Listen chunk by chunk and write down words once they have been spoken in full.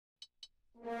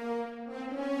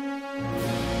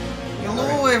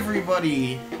Hello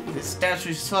everybody, it's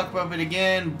DastardlySockPuppet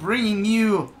again, bringing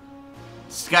you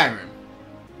Skyrim.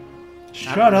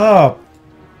 Shut up!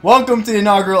 Welcome to the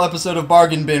inaugural episode of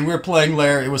Bargain Bin. We're playing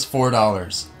Lair. It was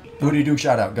 $4. Booty Duke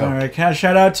shout out, go. Alright,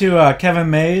 shout out to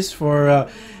Kevin Mays for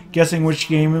guessing which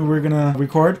game we're gonna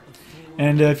record.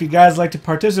 And if you guys like to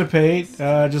participate,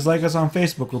 just like us on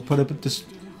Facebook. We'll put up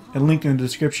a link in the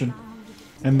description.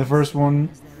 And the first one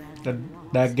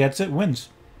that gets it wins.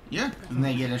 Yeah, and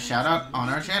they get a shout out on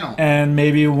our channel. And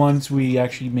maybe once we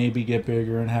actually get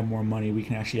bigger and have more money, we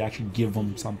can actually give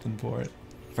them something for it.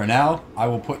 For now, I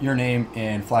will put your name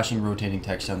in flashing rotating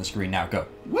text on the screen. Now, go.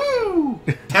 Woo!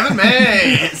 Kevin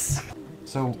Mays!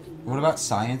 So, what about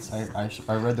science? I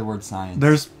read the word science.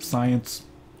 There's science.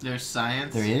 There's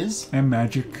science. There is? And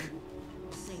magic.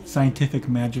 Scientific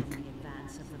magic.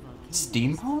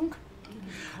 Steampunk?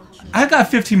 I got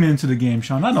 15 minutes of the game,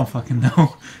 Sean. I don't fucking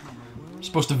know. You're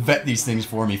supposed to vet these things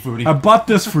for me, Foodie. I bought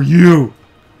this for you.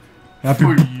 Happy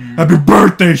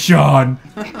birthday, Sean.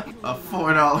 A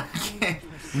 $4 game.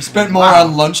 We spent more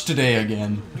on lunch today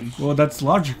again. Well, that's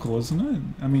logical, isn't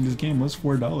it? I mean, this game was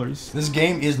 $4. This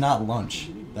game is not lunch.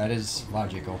 That is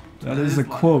logical. That is a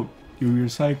quote. You're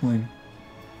recycling.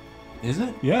 Is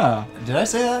it? Yeah. Did I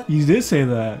say that? You did say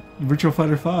that. Virtual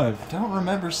Fighter 5. I don't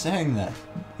remember saying that.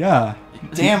 Yeah.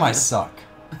 Damn, I suck.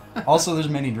 Also, there's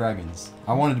many dragons.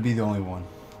 I wanted to be the only one.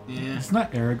 Yeah. It's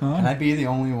not Aragon. Can I be the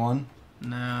only one? No.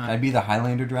 Can I be the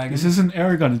Highlander dragon? This isn't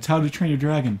Aragon. It's How to Train Your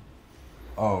Dragon.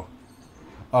 Oh.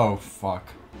 Oh, fuck.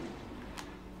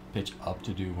 Pitch up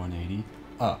to do 180.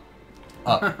 Up.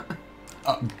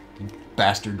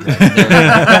 Bastard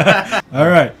dragon.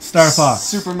 Alright, Star Fox.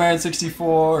 Superman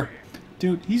 64.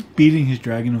 Dude, he's beating his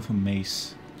dragon with a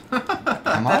mace. Am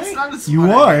That's I? not a smart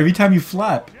You are, idea. every time you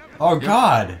flap. Oh,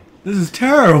 God. This is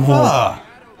terrible. Ah.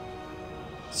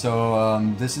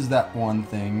 So, this is that one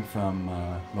thing from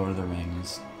Lord of the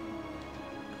Rings.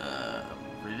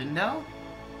 Rivendell?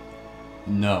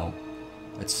 No.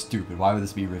 That's stupid. Why would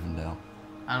this be Rivendell?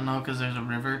 I don't know, because there's a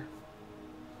river.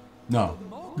 No.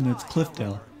 And it's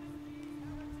Cliffdale.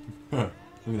 Look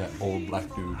at that old black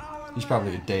dude. He's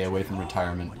probably a day away from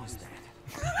retirement.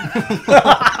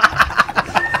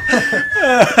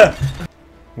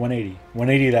 180.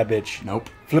 180 that bitch. Nope.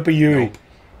 Flip a Yuri. Nope.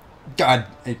 God,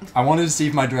 I wanted to see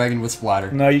if my dragon would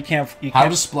splatter. No, you can't. How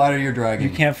to splatter your dragon?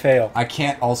 You can't fail. I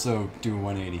can't also do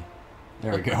 180.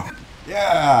 There we go.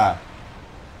 Yeah!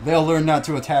 They'll learn not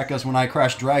to attack us when I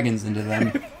crash dragons into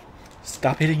them.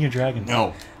 Stop hitting your dragon.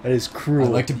 No. That is cruel.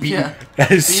 I like to beat Yeah.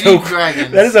 That is Beating so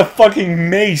dragons. That is a fucking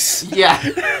mace. Yeah.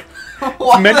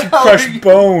 It's meant to crush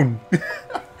bone.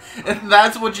 And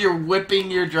that's what you're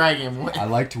whipping your dragon with. I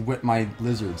like to whip my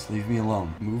lizards. Leave me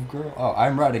alone. Move, girl? Oh,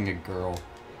 I'm riding a girl.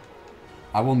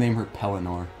 I will name her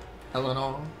Pelennor.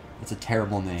 Eleanor. It's a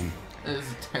terrible name. It is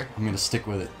terrible. I'm gonna stick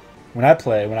with it. When I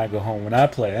go home, I'm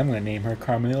gonna name her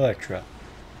Carmen Electra.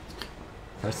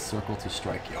 Press circle to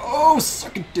strike. Oh,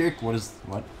 suck a dick!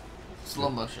 What? Slow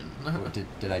motion. What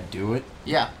did I do it?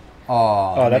 Yeah.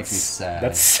 Oh, that makes that's me sad.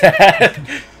 That's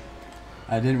sad.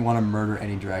 I didn't want to murder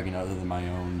any dragon other than my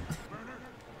own.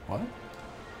 What?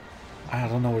 I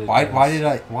don't know what it Why?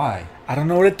 does. Why? I don't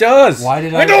know what it does. Why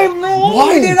did I don't know.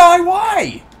 Why did I?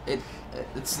 Why? It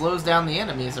slows down the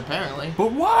enemies, apparently.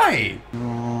 But why?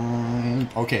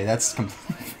 Okay, that's.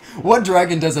 What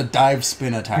dragon does a dive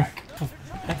spin attack?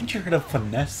 Haven't you heard of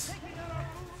finesse?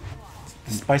 It's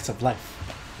the spice of life.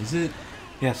 Is it?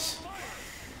 Yes.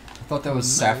 I thought that was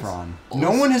Nice. saffron.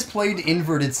 No one has played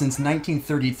inverted since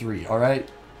 1933. All right.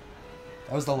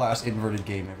 That was the last inverted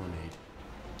game ever made.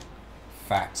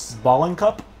 Facts. Ballin'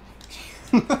 Cup?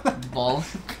 Ball.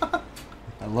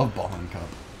 I love Ballin' Cup.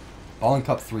 Ballin'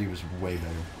 Cup 3 was way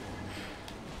better.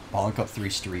 Ballin' Cup 3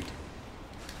 Street.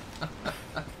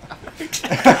 You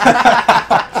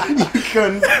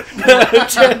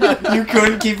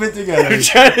couldn't keep it together. I'm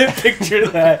trying to picture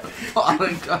that.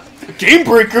 Game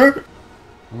breaker!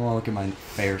 I want to look at my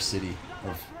fair city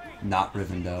of not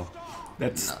Rivendell.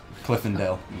 That's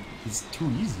Cliffendale. It's too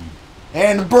easy.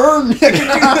 And burn! I can do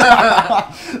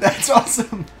that! That's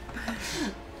awesome!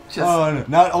 Oh,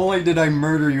 not only did I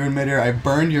murder you in midair, I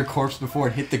burned your corpse before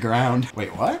it hit the ground.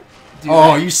 Wait, what? Dude,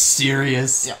 Are you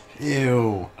serious? Yeah.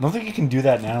 Ew. I don't think you can do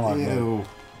that in analog mode.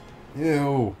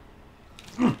 Ew.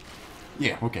 Ew.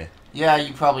 Yeah, okay. Yeah,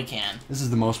 you probably can. This is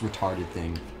the most retarded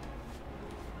thing.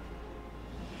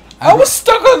 I was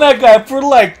stuck on that guy for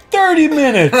like 30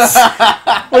 minutes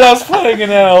when I was playing in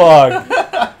analog.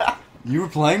 You were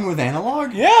playing with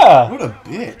analog? Yeah. What a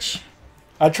bitch.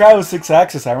 I tried with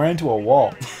 6-axis. I ran into a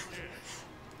wall.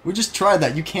 We just tried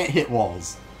that. You can't hit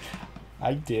walls.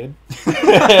 I did.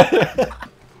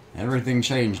 Everything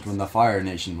changed when the Fire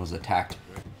Nation was attacked.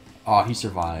 Oh, he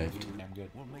survived. I'm good.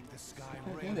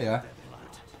 Yeah, they are.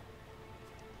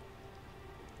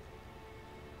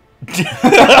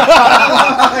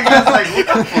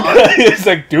 It's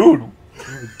like, dude,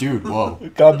 Dude, whoa.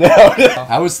 calm down.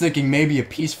 I was thinking maybe a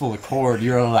peaceful accord.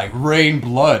 You're like, rain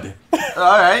blood.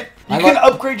 Alright. You can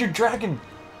upgrade your dragon.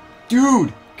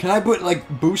 Dude, can I put, like,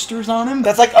 boosters on him?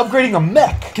 That's like upgrading a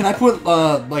mech. Can I put,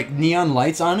 like, neon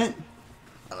lights on it?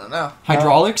 I don't know.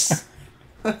 Hydraulics?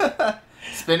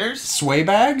 Spinners? Sway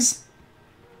bags?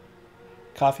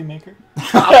 Coffee maker.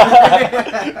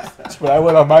 That's what I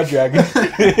went on my dragon.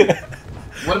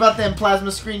 What about them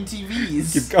plasma screen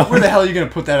TVs? Keep going. Where the hell are you gonna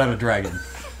put that on a dragon?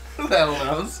 Who the hell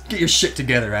knows? Get your shit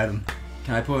together, Adam.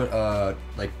 Can I put,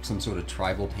 like, some sort of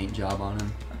tribal paint job on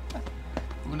him?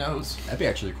 Who knows? That'd be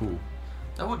actually cool.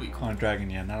 That would be cool. On a dragon,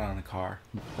 yeah, not on a car.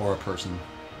 Or a person.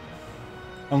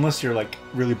 Unless you're like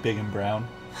really big and brown.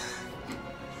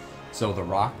 So, The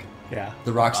Rock? Yeah.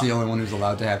 The Rock's the only one who's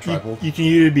allowed to have tribal? You can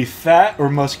either be fat or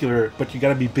muscular, but you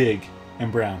gotta be big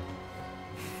and brown.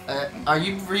 Are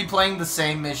you replaying the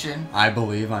same mission? I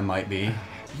believe I might be.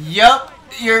 Yup,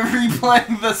 you're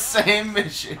replaying the same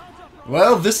mission.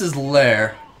 Well, this is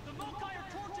Lair.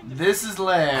 This is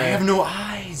Lair. I have no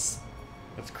eyes.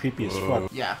 That's creepy as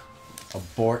fuck. Yeah.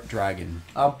 Abort dragon.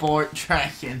 Abort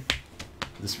dragon.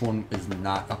 This one is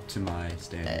not up to my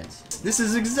standards. This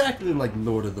is exactly like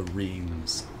Lord of the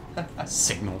Rings.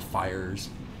 Signal fires.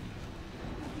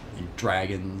 And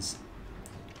dragons.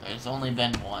 There's only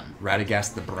been one.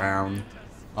 Radagast the Brown.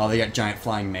 Oh, they got giant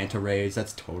flying manta rays.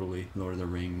 That's totally Lord of the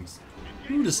Rings.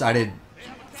 Who decided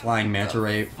flying manta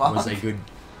ray was a good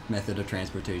method of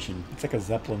transportation? It's like a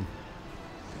zeppelin.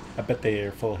 I bet they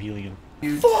are full of helium.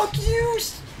 Fuck you!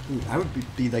 Ooh, I would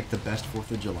be like the best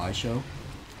 4th of July show.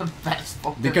 The best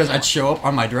Pokemon. Because I'd show up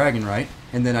on my dragon, right?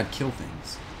 And then I'd kill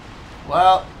things.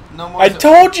 Well, no more. I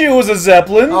told you it was a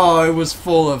zeppelin! Oh, it was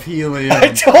full of helium. I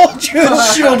told you!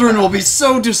 The children will be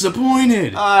so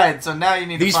disappointed. Alright, so now you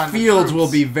need These to find fields the will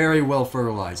fruits. be very well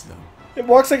fertilized, though. It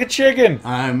walks like a chicken!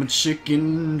 I'm a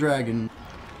chicken dragon.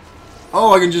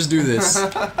 Oh, I can just do this.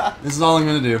 This is all I'm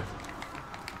gonna do.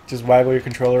 Just waggle your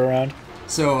controller around.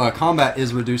 So, combat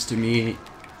is reduced to me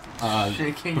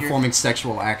Shaking your- performing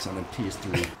sexual acts on a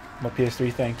PS3. My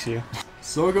PS3 thanks you.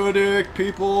 Sogodic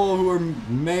people who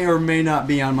may or may not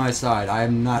be on my side. I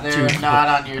am not They're not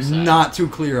on your side. Not too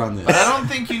clear on this. But I don't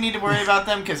think you need to worry about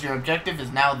them because your objective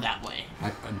is now that way.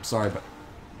 I'm sorry, but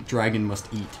dragon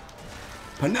must eat.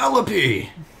 Penelope!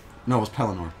 No, it's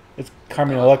Pelennor. It's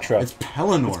Carmen Electra. It's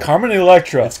Pelennor. It's Carmen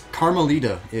Electra. It's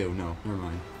Carmelita. Ew, no, never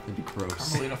mind. That'd be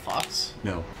gross. Carmelita Fox.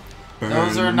 No.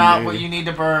 Those are not what you need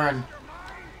to burn.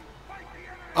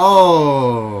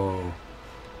 Oh.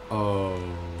 Oh.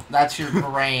 That's your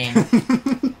brain.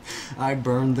 I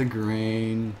burned the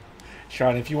grain.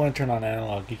 Sean, if you want to turn on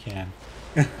analog, you can.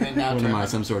 And now What turn am I, on-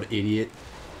 some sort of idiot?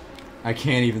 I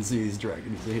can't even see these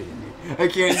dragons hitting me. I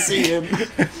can't see him.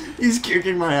 He's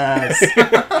kicking my ass.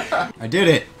 I did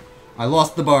it. I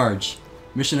lost the barge.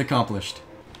 Mission accomplished.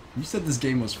 You said this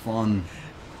game was fun.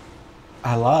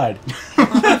 I lied.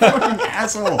 Fucking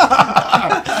asshole.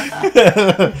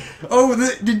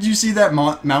 Oh, did you see that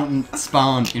mountain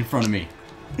spawn in front of me?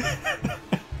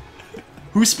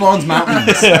 Who spawns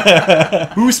mountains?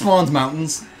 Who spawns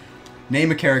mountains?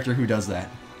 Name a character who does that.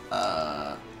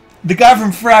 The guy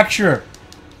from Fracture.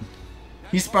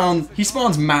 He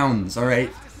spawns mounds,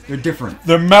 alright? They're different.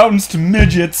 They're mountains to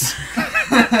midgets.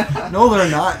 No, they're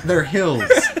not. They're hills.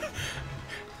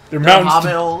 They're mountains.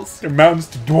 Hobbits. They're mountains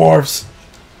to dwarfs.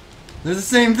 They're the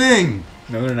same thing.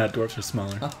 No, they're not. Dwarfs are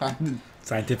smaller.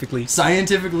 Scientifically.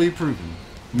 Scientifically proven.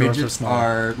 Dwarfs are Midgets smaller.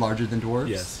 are larger than dwarves?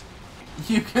 Yes.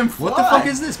 You can fly. What the fuck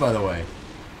is this, by the way?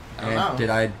 I don't know. Did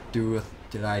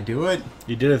I do it?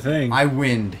 You did a thing. I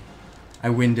winned. I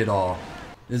winned it all.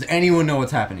 Does anyone know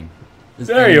what's happening? Does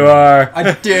There you anyone- are.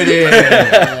 I did it!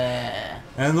 Yeah.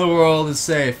 And the world is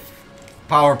safe.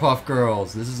 Powerpuff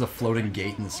Girls. This is a floating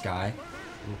gate in the sky.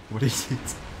 What is it?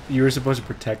 You were supposed to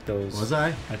protect those. Was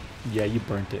I? Yeah, you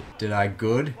burnt it. Did I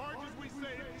good?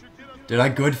 Did I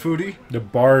good, Foodie? The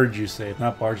barge, you saved,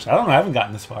 not barge. I don't know. I haven't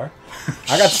gotten this far.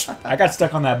 I got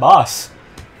stuck on that boss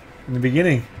in the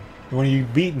beginning. The one you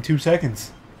beat in 2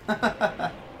 seconds.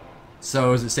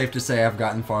 So is it safe to say I've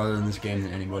gotten farther in this game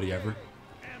than anybody ever?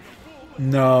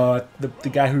 No, the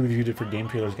guy who reviewed it for Game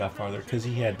Trailers got farther because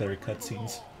he had better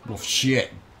cutscenes. Well,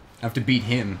 shit. I have to beat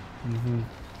him.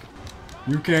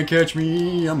 You can't catch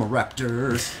me. I'm a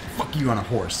raptor. Fuck you on a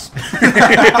horse.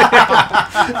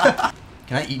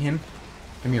 Can I eat him?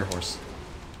 Come here, horse.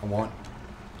 I want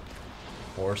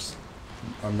horse.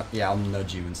 Yeah, I'll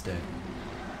nudge you instead.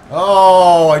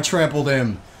 Oh, I trampled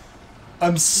him.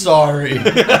 I'm sorry.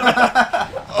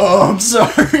 Oh, I'm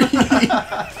sorry.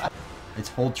 It's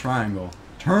hold triangle.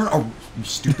 Turn a you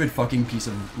stupid fucking piece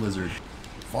of lizard.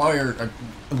 Fire.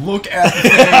 Look at the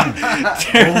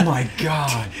thing. Oh my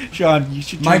god. Sean, you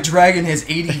should... My dragon has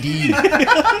ADD.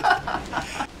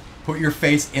 Put your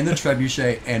face in the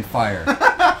trebuchet and fire.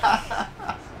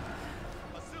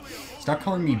 Stop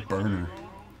calling me Burner.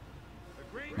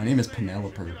 My name is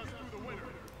Penelope.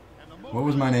 What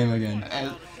was my name again?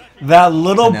 That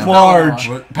little barge.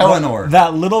 Pelennor.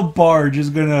 That little barge is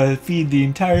gonna feed the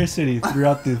entire city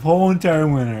throughout the whole entire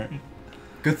winter.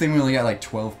 Good thing we only got like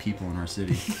 12 people in our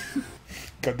city.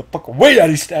 Got the fuck away,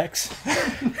 Eddie Stacks.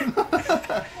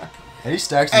 Eddie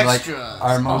Stacks is like Extras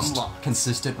our most unlocked.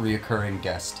 consistent reoccurring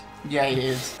guest. Yeah, he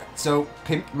is. So,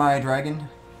 pimp my dragon.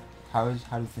 How do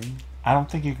things? I don't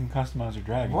think you can customize your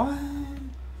dragon. What?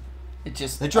 It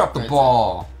just... They dropped the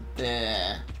ball.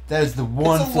 Yeah. That is the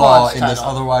one It's a flaw launch in this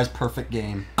title. otherwise perfect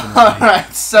game.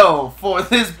 Alright, so, for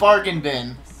this bargain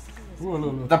bin,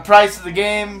 the price of the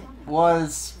game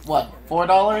was, what, $4?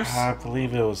 I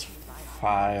believe it was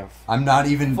 5. I'm not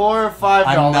even... $4 or $5.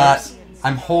 I'm not...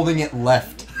 I'm holding it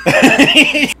left.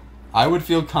 I would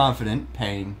feel confident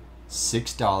paying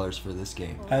 $6 for this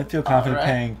game. I feel confident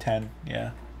Alright. paying 10.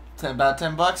 Yeah, About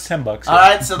 $10? $10. Yeah.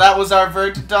 Alright, so that was our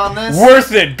verdict on this.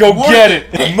 Worth it. Go Worth get it.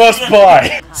 it. Must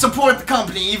buy. Support the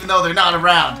company even though they're not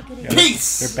around. Yeah,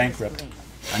 Peace! They're bankrupt.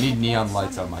 I need neon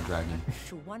lights on my dragon.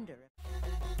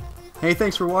 Hey,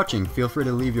 thanks for watching. Feel free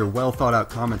to leave your well thought out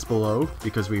comments below,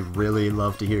 because we really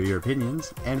love to hear your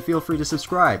opinions. And feel free to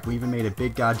subscribe. We even made a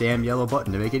big goddamn yellow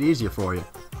button to make it easier for you.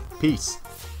 Peace.